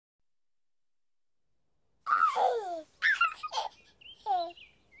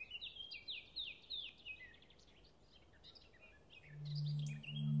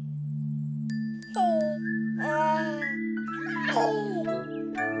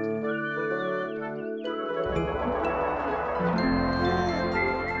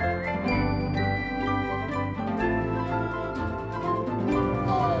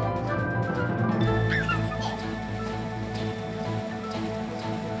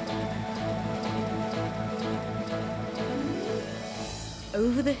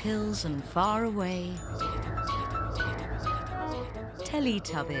Over the hills and far away,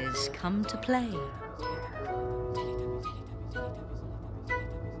 Teletubbies come to play.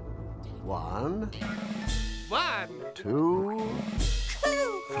 1, 2,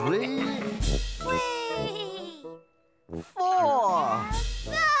 2, 3, 4. 4.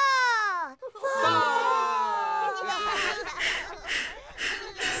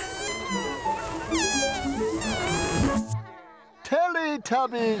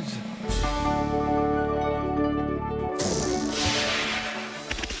 Teletubbies!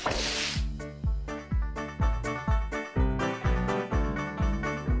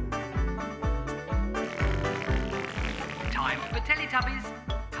 Time for Teletubbies.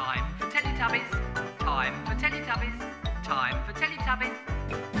 Time for Teletubbies. Time for Teletubbies. Time for Teletubbies.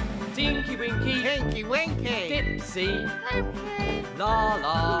 Tinky Winky, Tinky Winky, Dipsy, Popo. Laa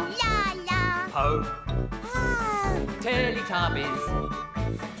Laa, Laa Laa. Po, Oh. Teletubbies.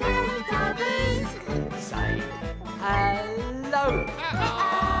 Teletubbies. Say hello.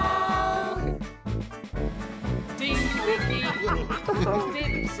 Tinky Winky,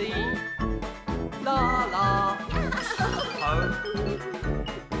 Dipsy, Laa Laa, Po,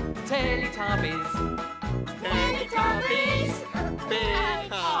 Teletubbies. Teletubbies.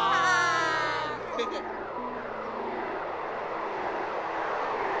 big hug.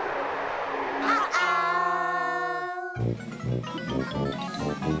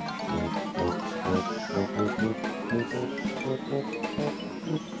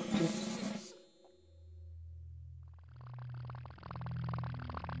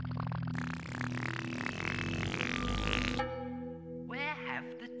 Where have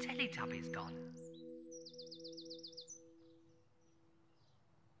the Teletubbies gone?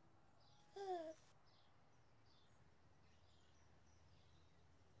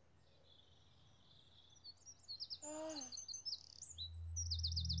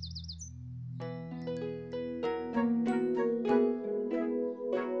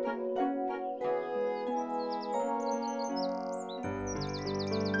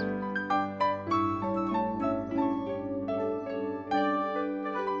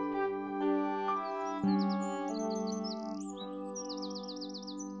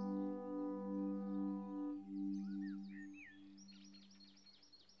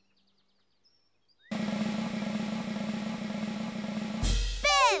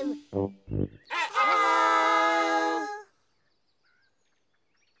 Boo.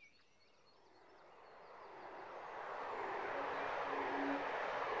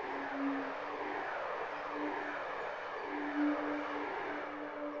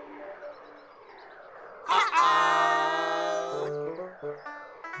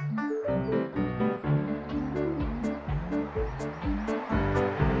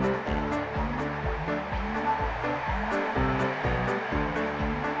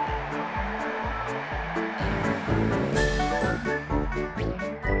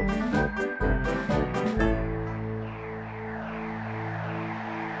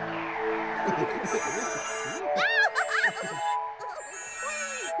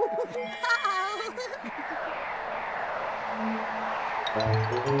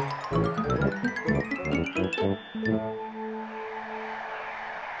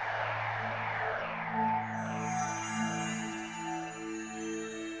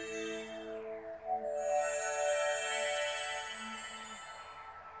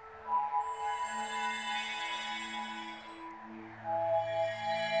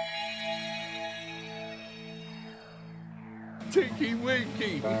 Tinky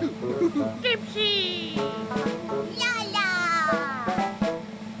Winky. Dipsy. Laa Laa.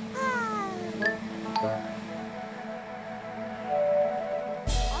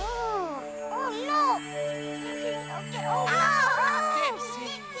 Oh, look.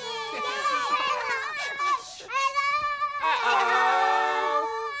 Dipsy.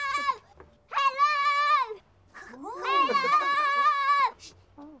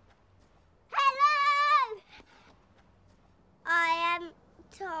 Hello. I am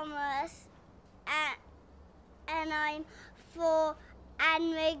Thomas, and I'm 4, and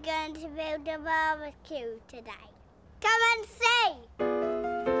we're going to build a barbecue today. Come and see!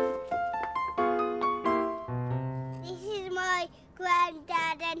 This is my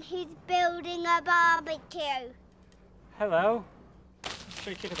granddad, and he's building a barbecue. Hello.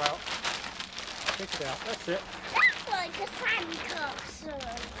 Shake it about. Shake it out. That's it. That's like a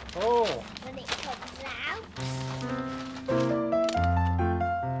sandcastle Oh. when it comes out.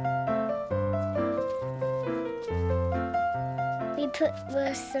 We put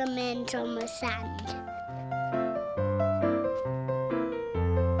the cement on the sand.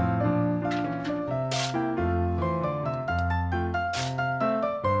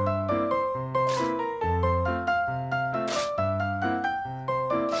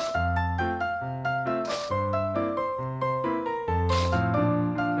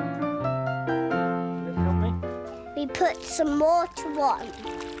 put some water on.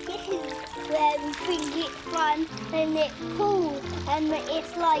 This is where we think it's fun and it's cool and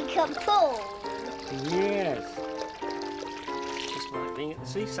it's like a pool. Yes. Just like being at the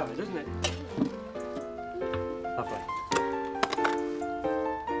seaside, isn't it? Lovely.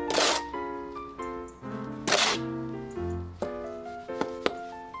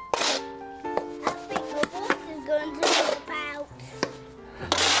 I think the water's going to drop out.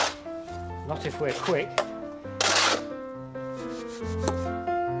 Not if we're quick.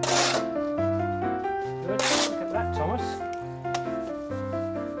 Good. Look at that, Thomas.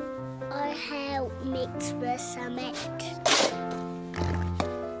 I help mix the cement.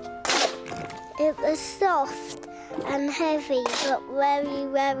 It was soft and heavy, but very,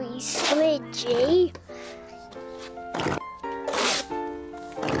 very squidgy.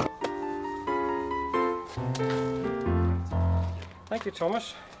 Thank you,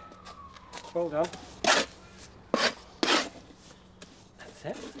 Thomas. Well done. That's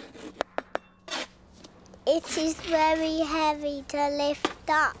it. It is very heavy to lift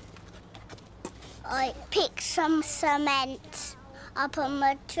up. I pick some cement up on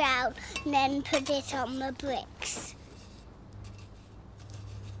the trowel and then put it on the bricks.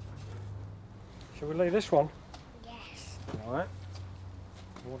 Shall we leave this one? Yes. All right.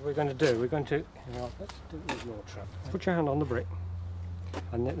 What are we going to do? We're going to... let's do it with your trap. Put your hand on the brick.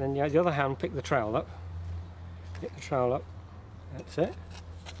 And then the other hand, pick the trowel up. Pick the trowel up. That's it.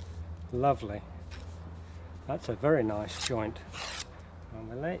 Lovely. That's a very nice joint. And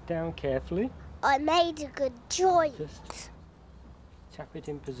we'll lay it down carefully. I made a good joint. Just tap it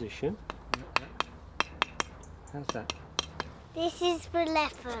in position. How's that? This is the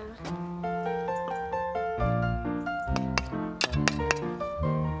level.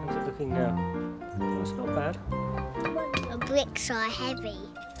 How's it looking now? Well, it's not bad. The bricks are heavy.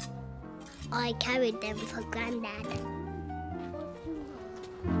 I carried them for Grandad.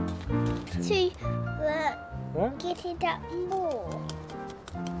 To Huh? get it up more.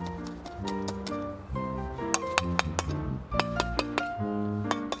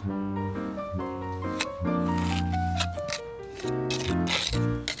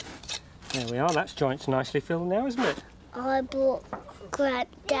 There we are. That's joint's nicely filled now, isn't it? I bought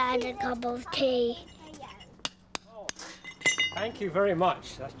Grandad a cup of tea. Thank you very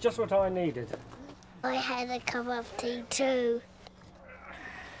much. That's just what I needed. I had a cup of tea too.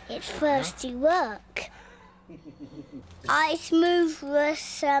 It's thirsty work. I smooth the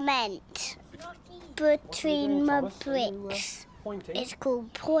cement between my bricks. Pointing. It's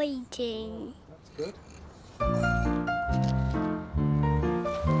called pointing. That's good.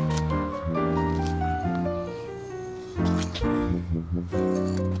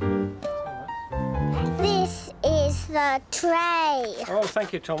 This is the tray. Oh,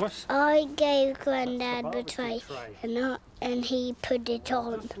 thank you, Thomas. I gave Grandad the barbecue tray, tray. and he put it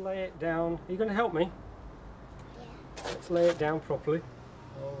on. Let's lay it down. Are you going to help me? Yeah. Let's lay it down properly.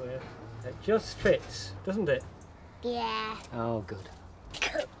 Oh, yes. It just fits, doesn't it? Yeah. Oh, good.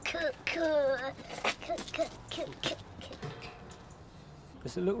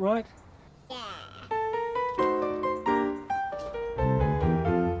 Does it look right? Yeah.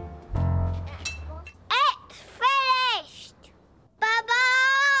 It's finished. Bye-bye.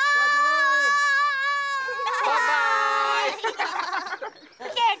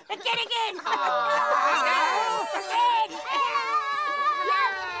 Again.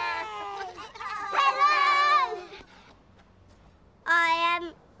 Hello. I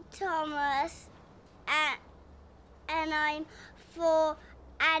am Thomas, and I'm 4,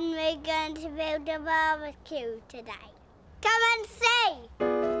 and we're going to build a barbecue today. Come and see.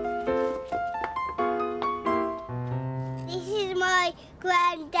 This is my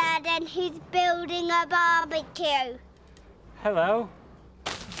Grandad, and he's building a barbecue. Hello.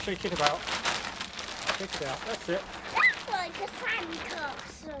 Shake it about. Shake it out. That's it. That's like a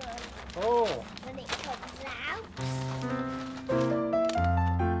sandcastle Oh. when it comes out.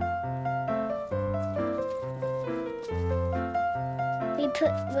 We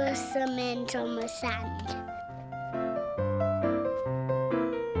put the cement on the sand.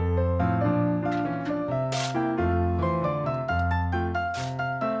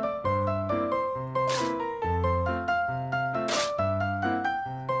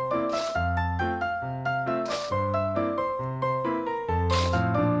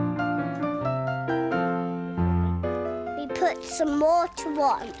 We put some water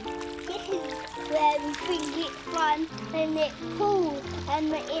on. This is where we think it's fun and it's cool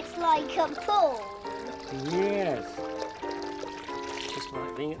and it's like a pool. Yes. Just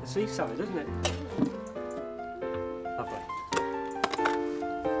like being at the seaside, isn't it? Lovely.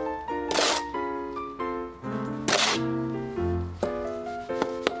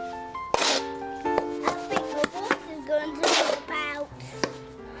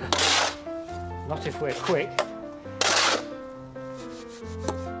 lot if we're quick.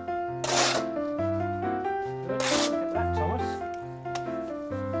 Look at that, Thomas.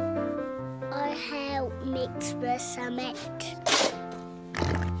 I help mix the cement.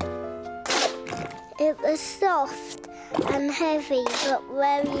 It was soft and heavy, but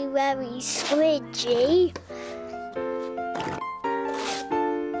very, very squidgy.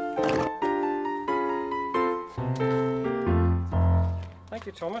 Thank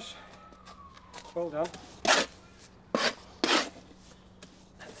you, Thomas. Well done.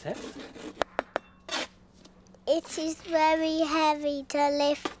 That's it. It is very heavy to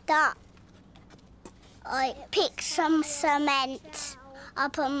lift up. I picked some cement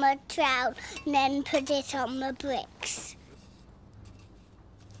up on the trowel and then put it on the bricks.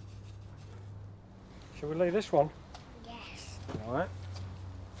 Shall we leave this one? Yes. All right.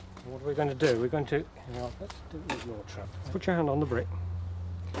 What are we going to do? We're going to... let's do it with your trap. Put your hand on the brick.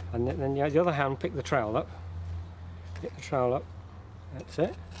 And then the other hand pick the trowel up. Get the trowel up. That's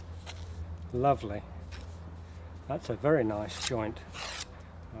it. Lovely. That's a very nice joint.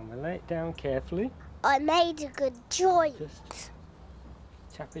 And we'll lay it down carefully. I made a good joint. Just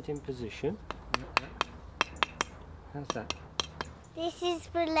tap it in position. How's that? This is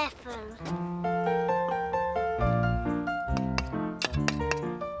the level.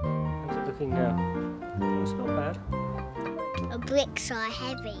 How's it looking now? Oh, it's not bad. The bricks are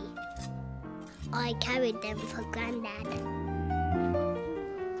heavy. I carried them for Grandad.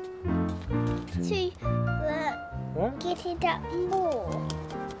 To Right? get it up more.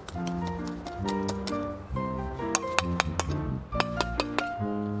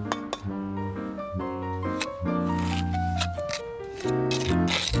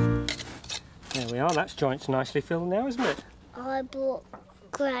 There we are. That joint's nicely filled now, isn't it? I bought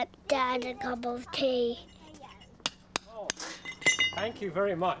Grandad a cup of tea. Thank you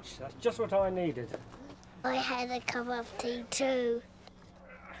very much. That's just what I needed. I had a cup of tea too.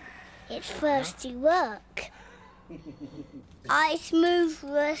 It's thirsty work. I smooth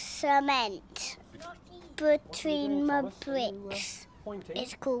the cement between my bricks. Pointing.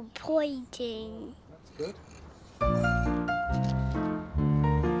 It's called pointing. That's good.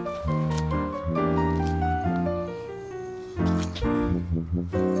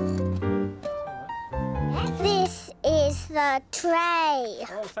 This is the tray.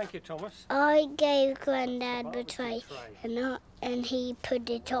 Oh, thank you, Thomas. I gave Grandad the tray and he put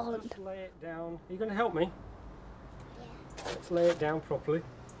it on. Let's lay it down. Are you going to help me? Yeah. Let's lay it down properly.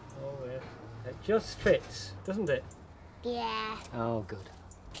 Oh, yeah. It just fits, doesn't it? Yeah. Oh, good.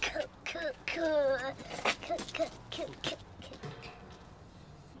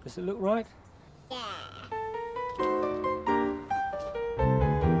 Does it look right? Yeah.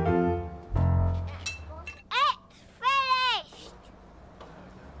 It's finished.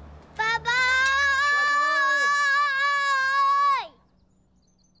 Bye-bye.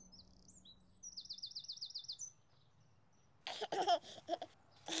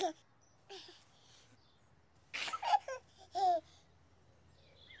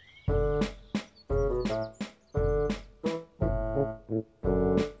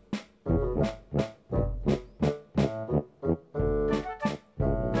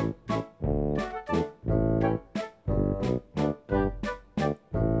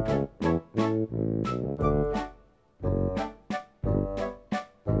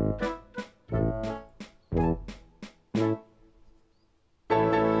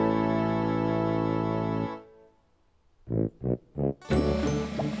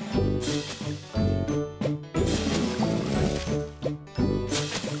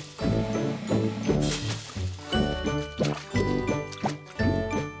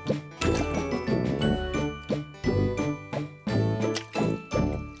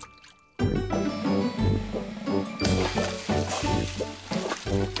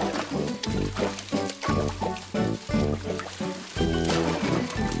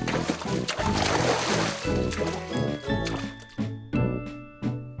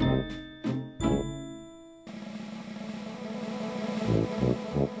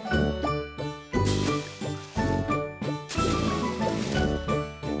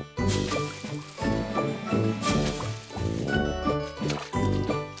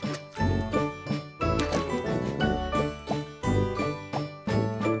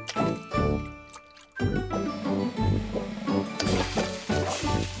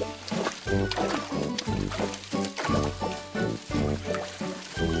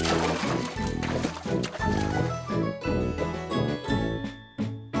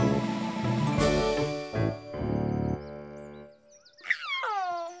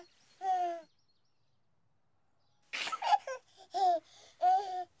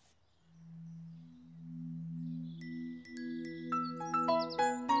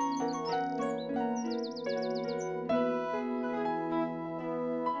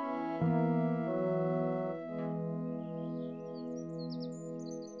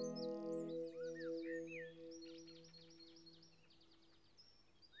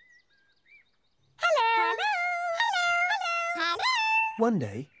 One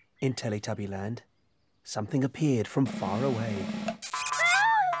day, in Teletubbyland, something appeared from far away. Oh,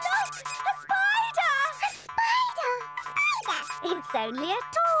 look! A spider! A spider! Spider! It's only a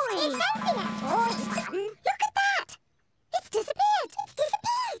toy. It's only a toy, Mum. Look at that! It's disappeared! It's disappeared!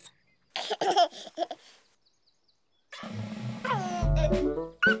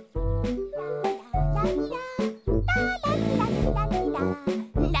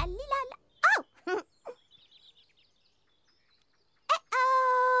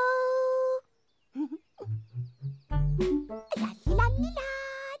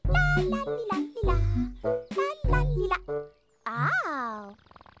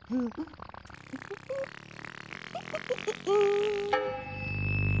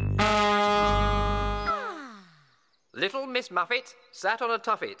 Little Miss Muffet sat on a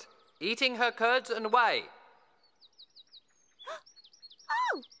tuffet, eating her curds and whey.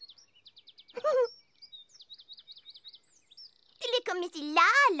 Oh! Little Missy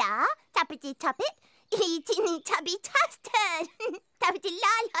Laa Laa, tuppety tuppet, eating tubby custard. Tuppety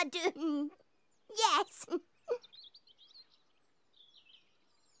Laa Laa do. Yes.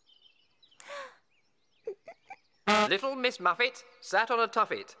 Little Miss Muffet sat on a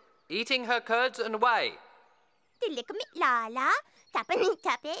tuffet, eating her curds and whey. Little Miss Laa Laa, tuppety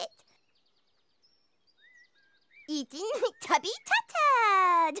tuppet, eating tubby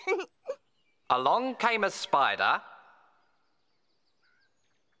custard. Along came a spider.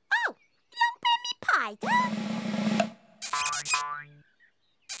 Oh, long me spider.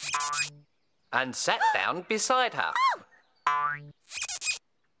 And sat down beside her. Oh!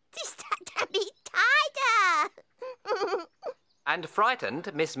 This tubby tiger. And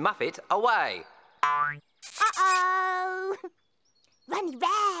frightened Miss Muffet away. Uh-oh! Run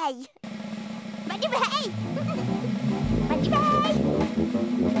away! Run away! Run away! Run away!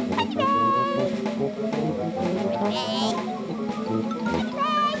 Run away!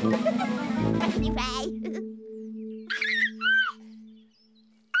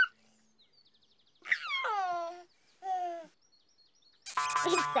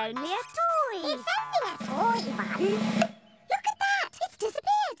 It's only a toy. It's only a toy, Mum. Look at that! It's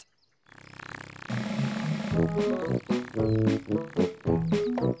disappeared.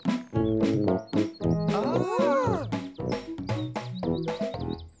 Oh!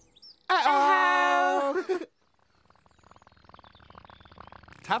 Uh-oh!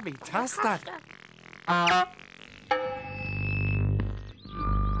 Tubby Tuster.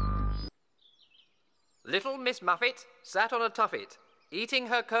 Little Miss Muffet sat on a tuffet, eating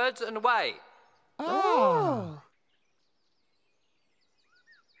her curds and whey. Oh!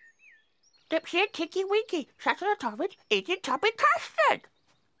 Dipsy and Tinky Winky sat on a tuffet eating tubby custard.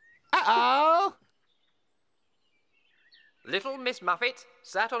 Uh-oh! Little Miss Muffet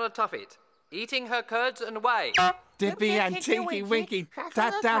sat on a tuffet, eating her curds and whey. Dippy and Tinky Winky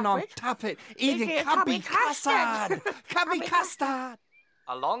sat down on tuffet eating cubby custard. Cubby custard.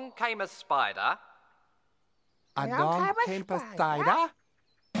 Along came a spider. Along came a spider.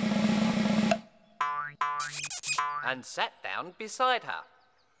 And sat down beside her.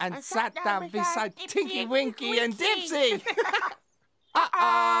 And sat down beside Tinky Winky and Dipsy.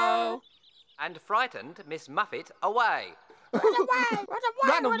 Uh-oh! And frightened Miss Muffet away. Run away!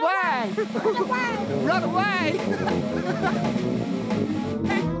 Run away! Run away! Run away!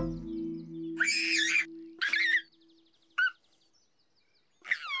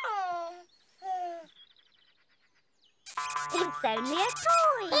 It's only a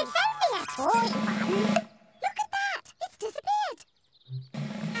toy. It's only a toy, Mum. Look at that. It's disappeared.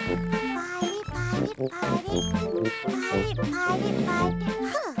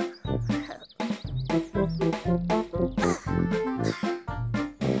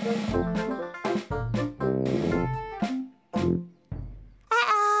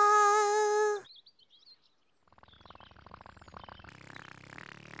 Uh-oh.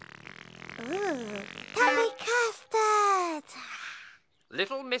 Ooh, tubby custard.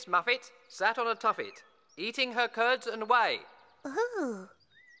 Little Miss Muffet sat on a tuffet, eating her curds and whey. Ooh.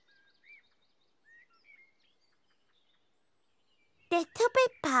 Little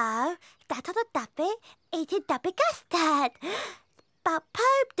Pippo sat on a tuffet eating tubby custard. But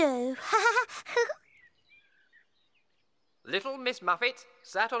Pope do. Little Miss Muffet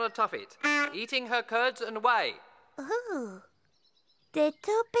sat on a tuffet, eating her curds and whey. Ooh.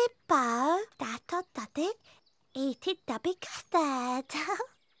 Little Pippo sat on a tuffet eating tubby custard.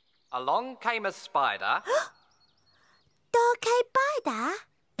 Along came a spider. Dog spider.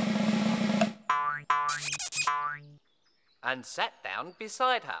 And sat down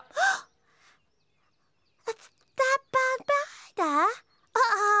beside her. That spider.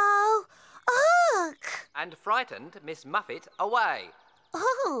 Uh-oh. Ugh. And frightened Miss Muffet away.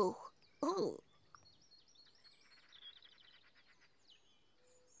 Oh. Ooh.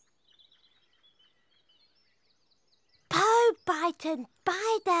 Po Python,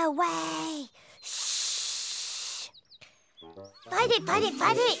 by the way. Shh. Find it. Yeah. Find it. Yeah.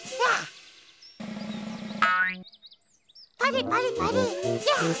 Find it. Yeah.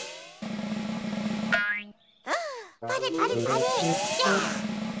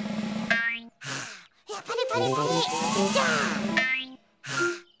 Yeah, find it. Yeah.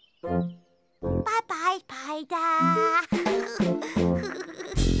 Bye-bye, Spider.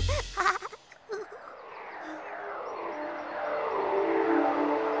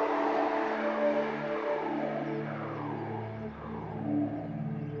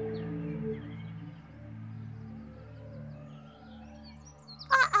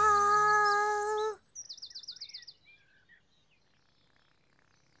 Uh-oh.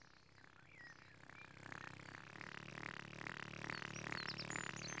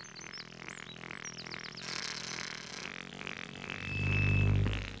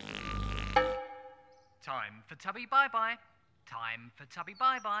 Time for Tubby Bye-Bye. Time for Tubby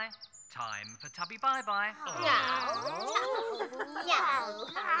Bye-Bye. Time for Tubby Bye-Bye. No.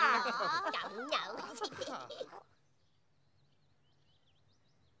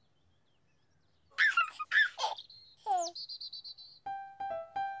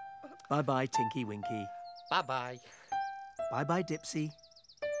 Bye-bye, Tinky Winky. Bye-bye. Bye-bye, Dipsy.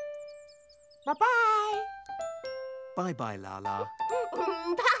 Bye-bye. Bye-bye, Laa Laa.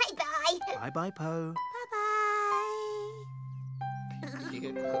 Bye-bye. Bye-bye, Po.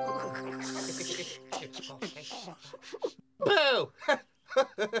 Boo!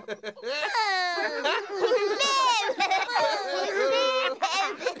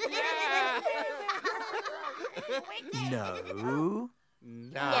 No.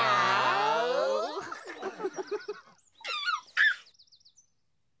 No.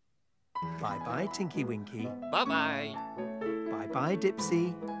 Bye-bye, Tinky Winky. Bye-bye. Bye-bye,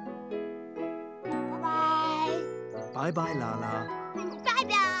 Dipsy. Bye-bye. Bye-bye, Laa Laa.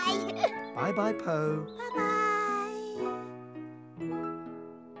 Bye-bye. Bye-bye, Po. Bye-bye.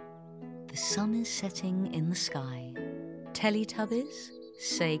 The sun is setting in the sky. Teletubbies,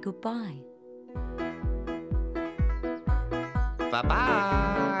 say goodbye.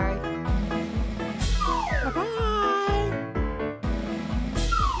 Bye-bye. Bye-bye.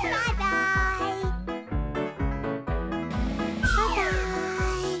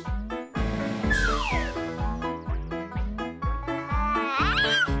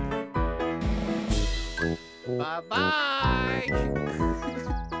 Bye-bye.